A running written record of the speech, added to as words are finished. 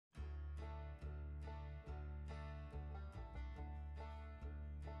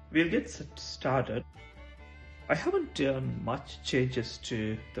we'll get started. I haven't done much changes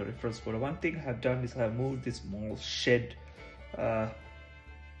to the reference photo. One thing I have done is I have moved this small shed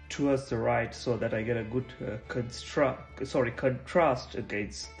towards the right so that I get a good contrast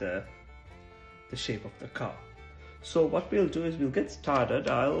against the shape of the car. So what we'll do is we'll get started.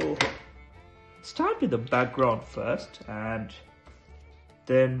 I'll start with the background first and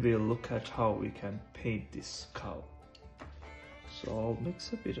then we'll look at how we can paint this cow. So I'll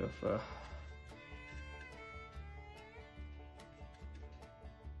mix a bit of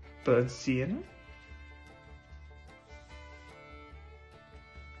burnt sienna.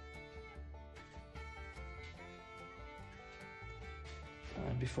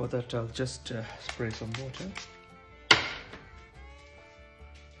 And before that I'll just spray some water.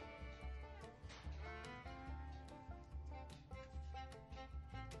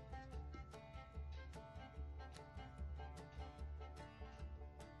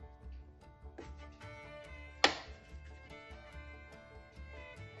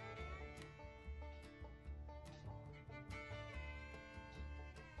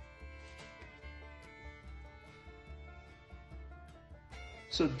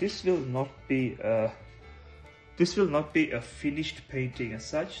 So this will not be a finished painting as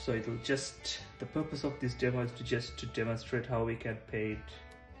such. So it'll just, the purpose of this demo is to demonstrate how we can paint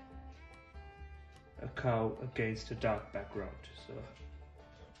a cow against a dark background. So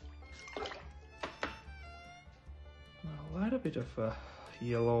I'll add a bit of a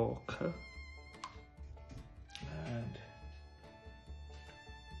yellow ochre and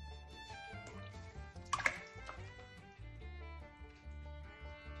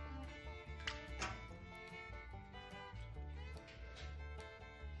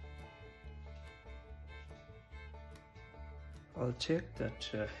I'll take that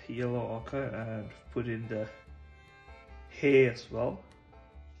yellow ochre and put in the hay as well.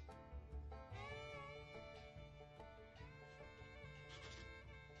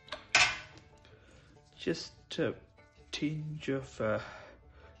 Just a tinge of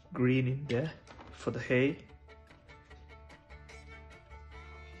green in there for the hay.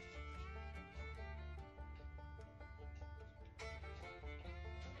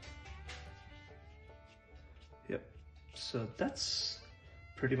 Yep. So that's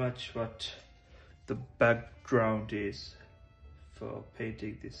pretty much what the background is for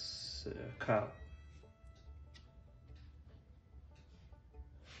painting this cow.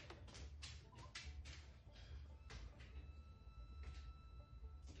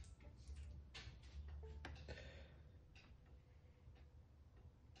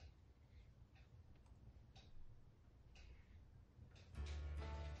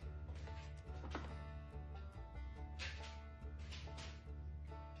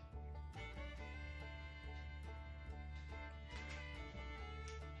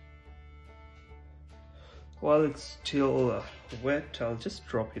 While it's still wet, I'll just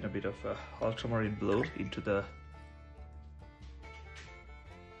drop in a bit of ultramarine blue into the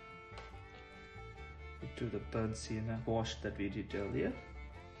burnt sienna wash that we did earlier.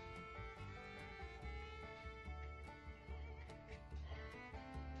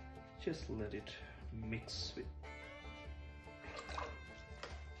 Just let it mix with.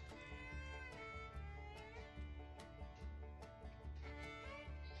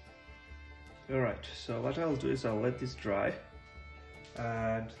 Alright, so what I'll do is I'll let this dry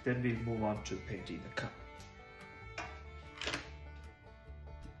and then we'll move on to painting the cow.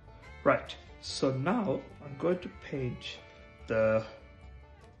 Right, so now I'm going to paint the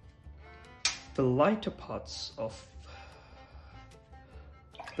lighter parts of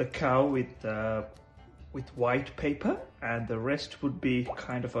the cow with white paper, and the rest would be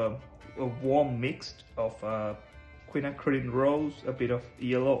kind of a warm mix of quinacridone rose, a bit of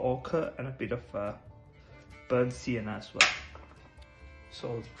yellow ochre and a bit of burnt sienna as well. So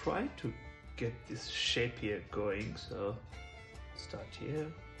I'll try to get this shape here going. So start here.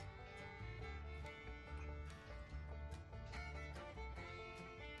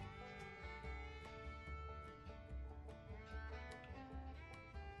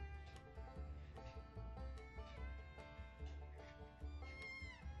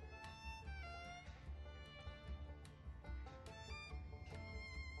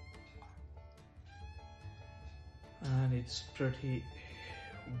 And it's pretty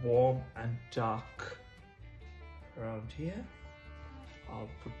warm and dark around here. I'll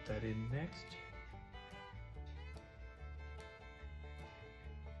put that in next.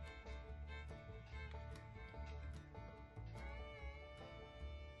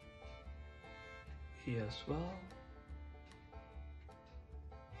 Here as well.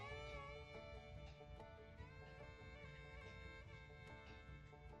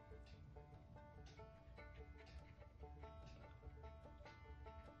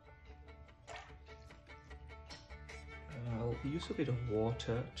 use a bit of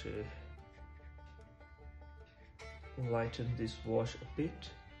water to lighten this wash a bit,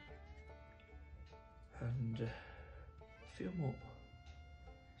 and a few more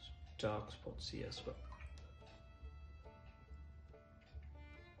dark spots here as well.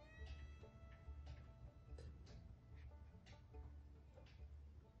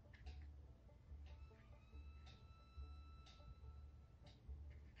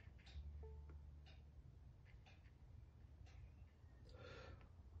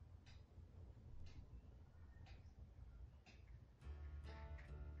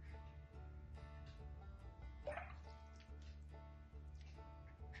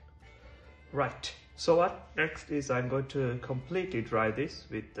 Right, so what next is I'm going to completely dry this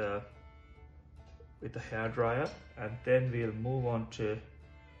with the hair dryer, and then we'll move on to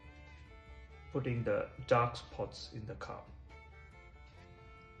putting the dark spots in the car.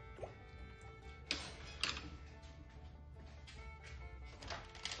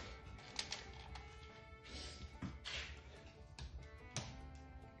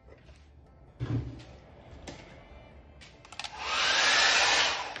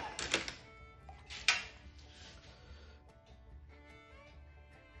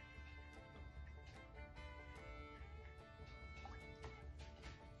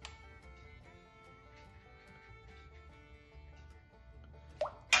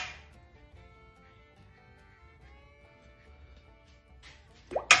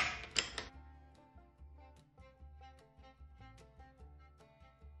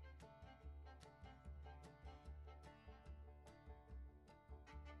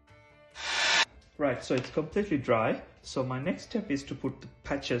 Right, so it's completely dry. So my next step is to put the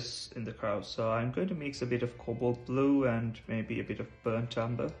patches in the car. So I'm going to mix a bit of cobalt blue and maybe a bit of burnt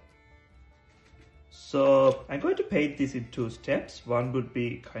umber. So I'm going to paint this in two steps. One would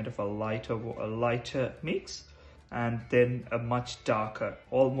be kind of a lighter mix, and then a much darker,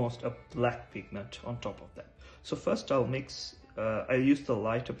 almost a black pigment on top of that. So first I'll mix, I use the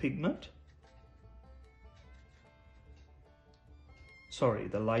lighter pigment. Sorry,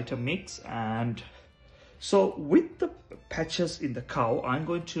 the lighter mix. And so with the patches in the cow, I'm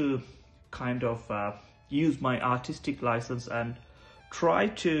going to kind of use my artistic license and try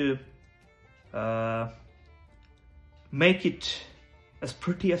to make it as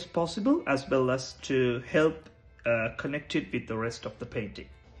pretty as possible, as well as to help connect it with the rest of the painting.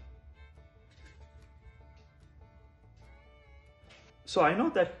 So I know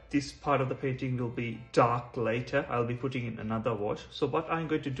that this part of the painting will be dark later. I'll be putting in another wash. So what I'm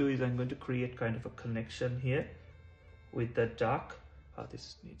going to do is I'm going to create kind of a connection here with the dark.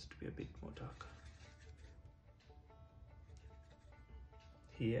 This needs to be a bit more dark.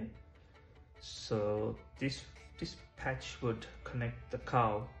 Here. So this patch would connect the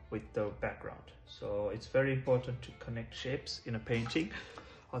cow with the background. So it's very important to connect shapes in a painting.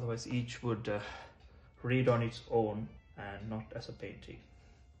 Otherwise each would read on its own and not as a painting.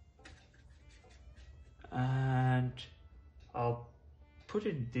 And I'll put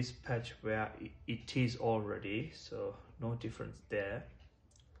in this patch where it is already, so no difference there.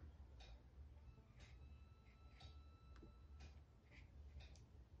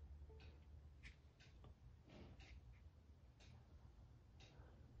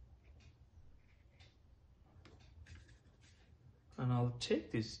 And I'll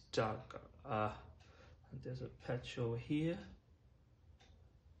take this dark, and there's a patch over here.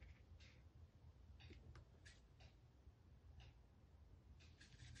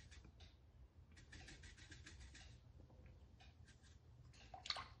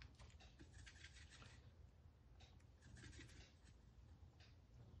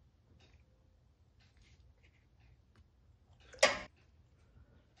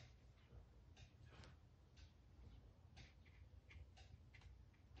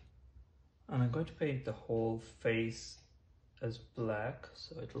 And I'm going to paint the whole face as black,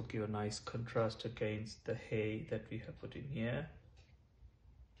 so it will give a nice contrast against the hay that we have put in here.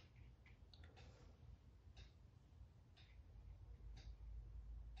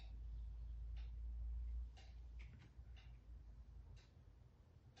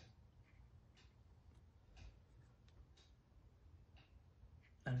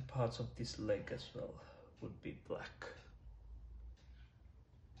 And parts of this leg as well would be black.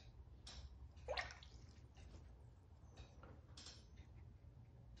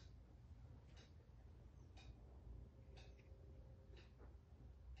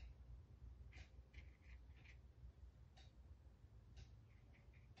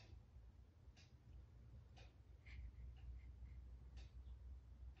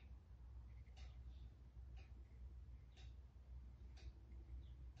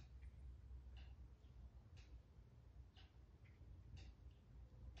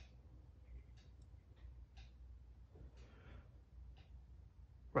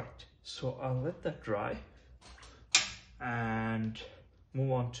 Right, so I'll let that dry and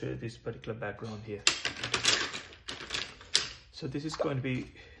move on to this particular background here. So this is going to be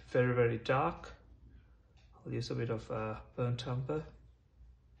very, very dark. I'll use a bit of burnt umber.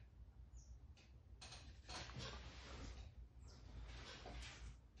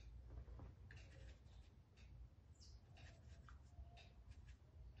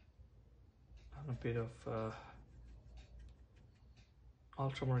 And a bit of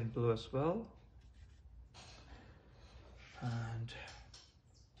ultramarine blue as well. And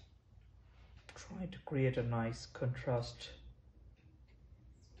trying to create a nice contrast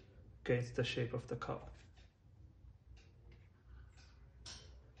against the shape of the cow.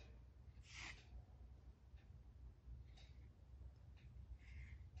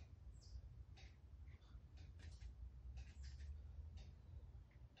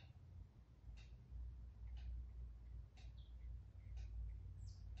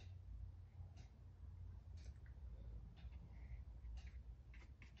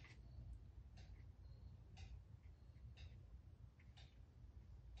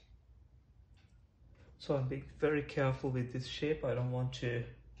 So I'm being very careful with this shape. I don't want to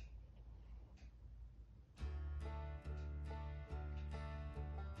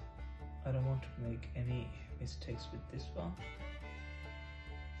make any mistakes with this one.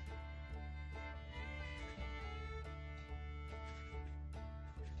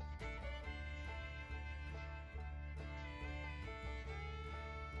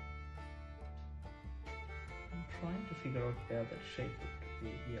 I'm trying to figure out where that shape would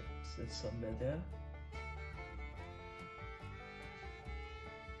be. Yep, so it's somewhere there.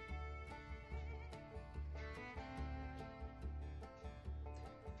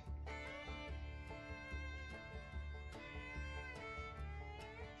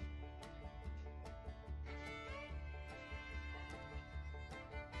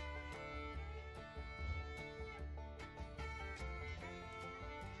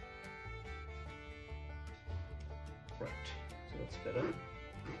 Right, so that's better.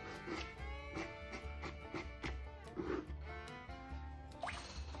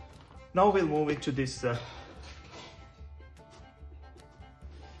 Now we'll move into this.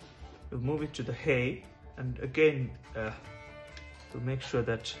 We'll move into the hay, and again, we'll make sure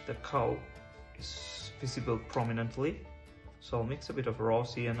that the cow is visible prominently. So I'll mix a bit of raw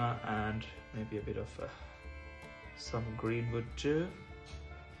sienna and maybe a bit of some greenwood too,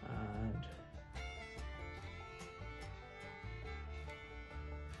 and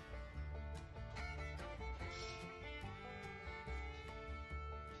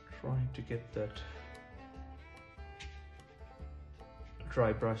trying to get that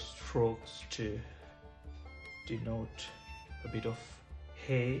dry brush strokes to denote a bit of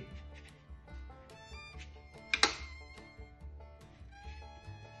hay.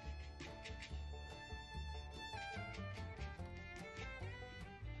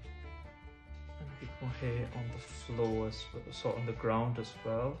 And a bit more hay on the floor as well, so on the ground as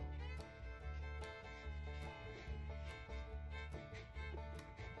well.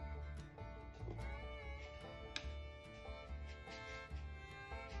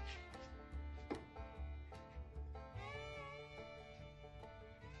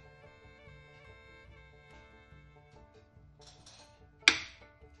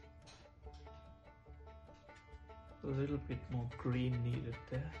 A little bit more green needed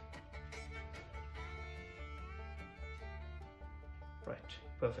there. Right,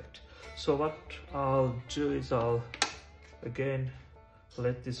 perfect. So what I'll do is I'll again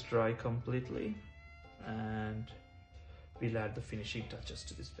let this dry completely, and we'll add the finishing touches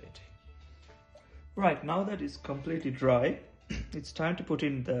to this painting. Right, now that it's completely dry, it's time to put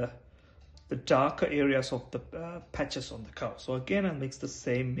in the darker areas of the patches on the cow. So again, I'll mix the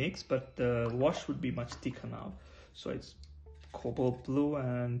same mix, but the wash would be much thicker now. So it's cobalt blue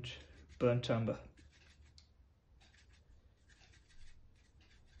and burnt umber.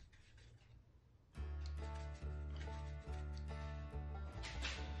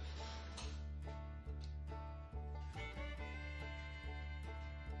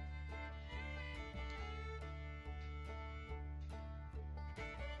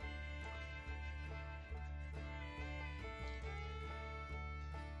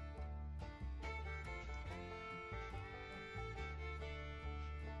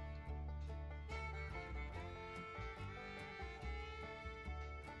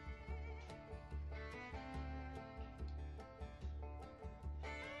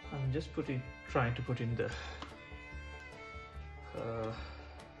 I'm just trying to put in the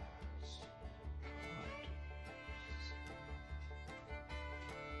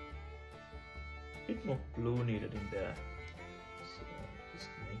bit more blue needed in there. So just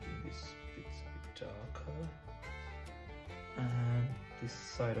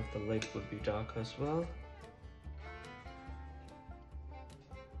side of the leg would be dark as well.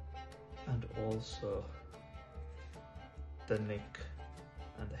 And also the neck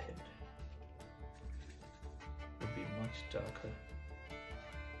and the head would be much darker.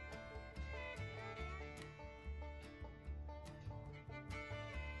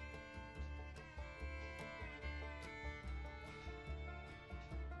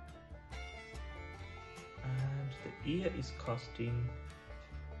 The ear is casting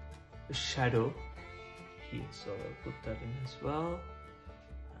a shadow here, so I'll put that in as well.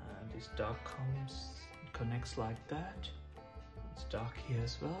 And this dark connects like that. It's dark here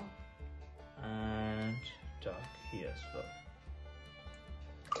as well, and dark here as well.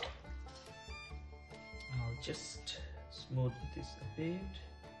 I'll just smooth this a bit,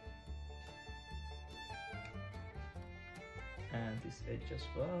 and this edge as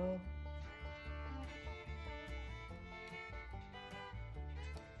well.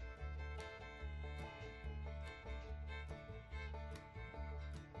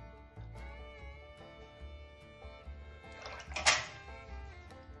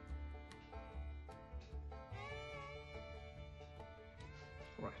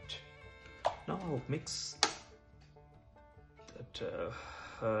 Right, now I'll mix that.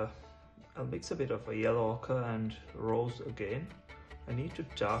 I'll mix a bit of a yellow ochre and rose again. I need to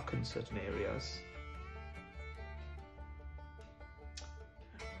darken certain areas.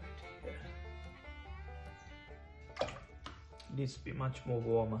 Right here. It needs to be much more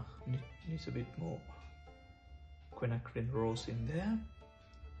warmer. It needs a bit more quinacridone rose in there.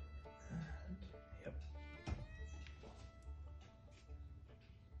 And, yep.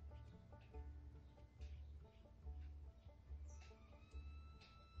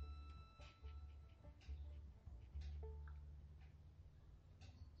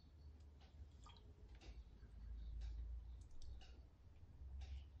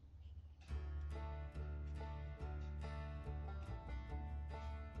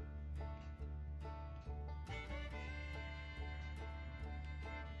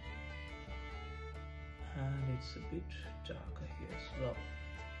 And it's a bit darker here as well.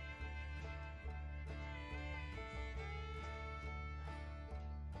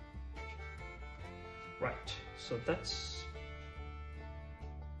 Right, so that's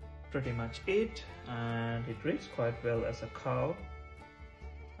pretty much it, and it reads quite well as a cow,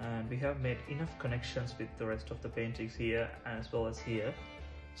 and we have made enough connections with the rest of the paintings here as well as here,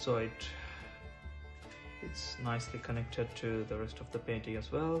 so it's nicely connected to the rest of the painting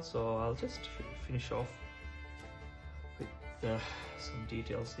as well. So I'll just finish off with some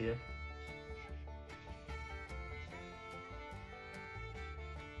details here.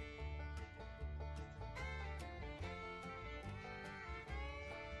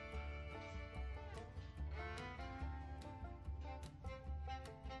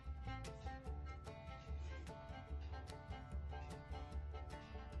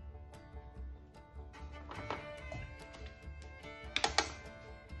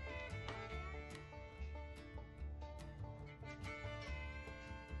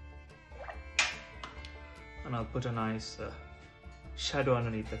 And I'll put a nice shadow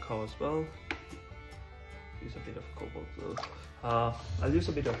underneath the cow as well. Use a bit of cobalt blue. I'll use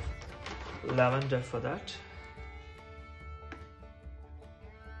a bit of lavender for that.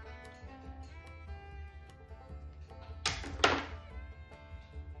 And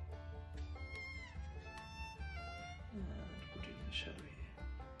put in the shadow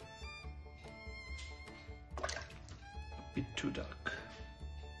here. A bit too dark.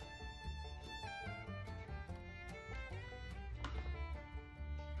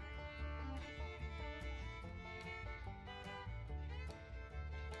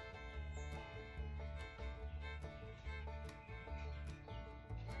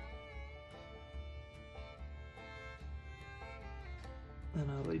 And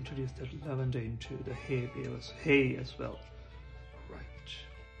I'll introduce that lavender into the hay as well. Right.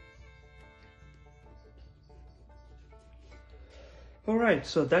 Alright,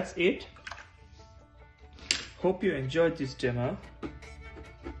 so that's it. Hope you enjoyed this demo.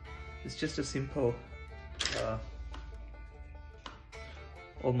 It's just a simple,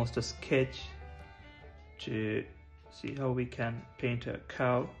 almost a sketch to see how we can paint a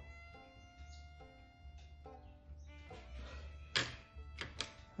cow.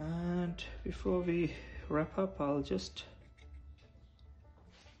 And before we wrap up, I'll just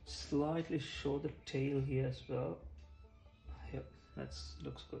slightly show the tail here as well. Yep, that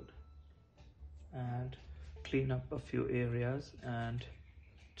looks good. And clean up a few areas and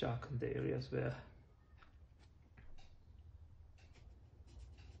darken the areas where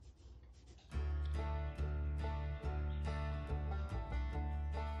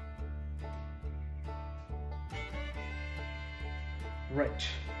Right.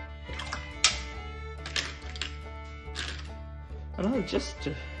 And I'll just,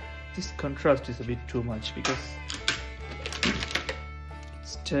 this contrast is a bit too much because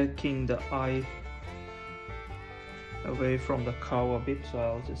it's taking the eye away from the cow a bit, so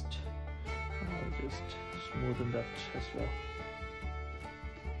I'll just smoothen that as well.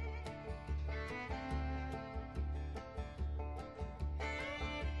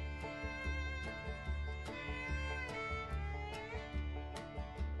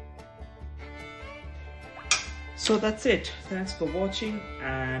 So that's it. Thanks for watching,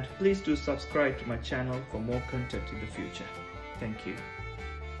 and please do subscribe to my channel for more content in the future. Thank you.